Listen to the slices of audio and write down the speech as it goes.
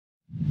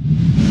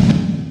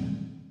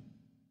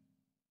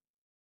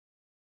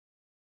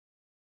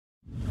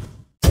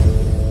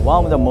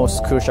One of the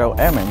most crucial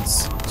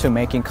elements to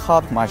making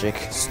card magic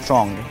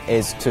strong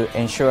is to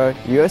ensure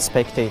your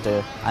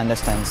spectator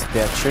understands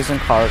their chosen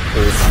card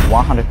is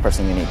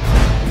 100% unique.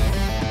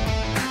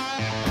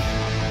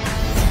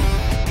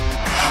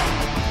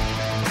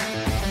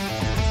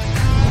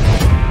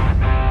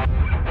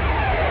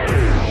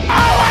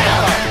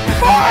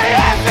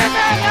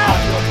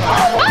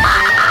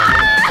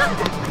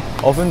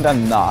 Often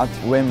than not,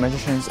 when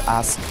magicians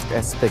ask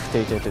a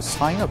spectator to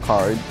sign a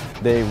card,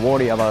 they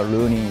worry about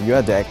ruining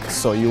your deck,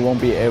 so you won't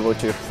be able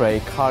to play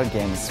card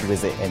games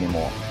with it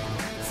anymore.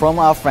 From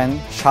our friend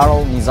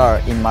Shahrul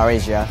Nizar in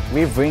Malaysia,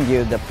 we bring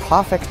you the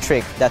perfect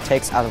trick that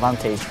takes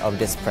advantage of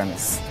this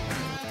premise.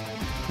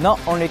 Not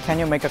only can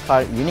you make a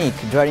card unique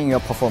during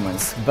your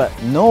performance, but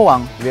no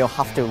one will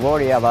have to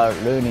worry about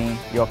ruining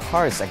your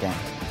cards again.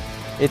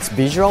 It's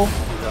visual,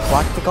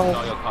 practical,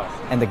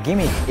 and the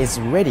gimmick is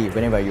ready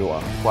whenever you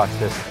are. Watch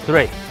this.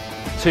 3,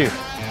 2,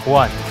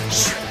 1.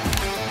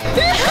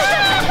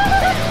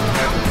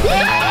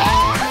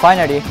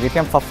 Finally, you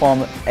can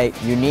perform a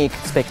unique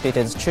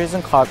spectator's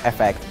chosen card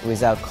effect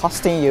without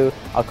costing you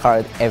a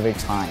card every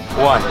time.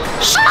 1.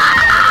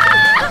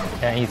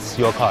 And it's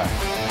your card.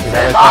 Is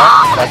that a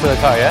card? That's the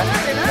card, yeah?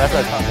 That's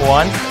a card.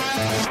 1.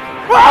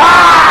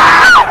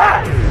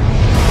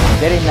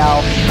 Get it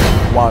now,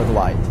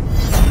 worldwide.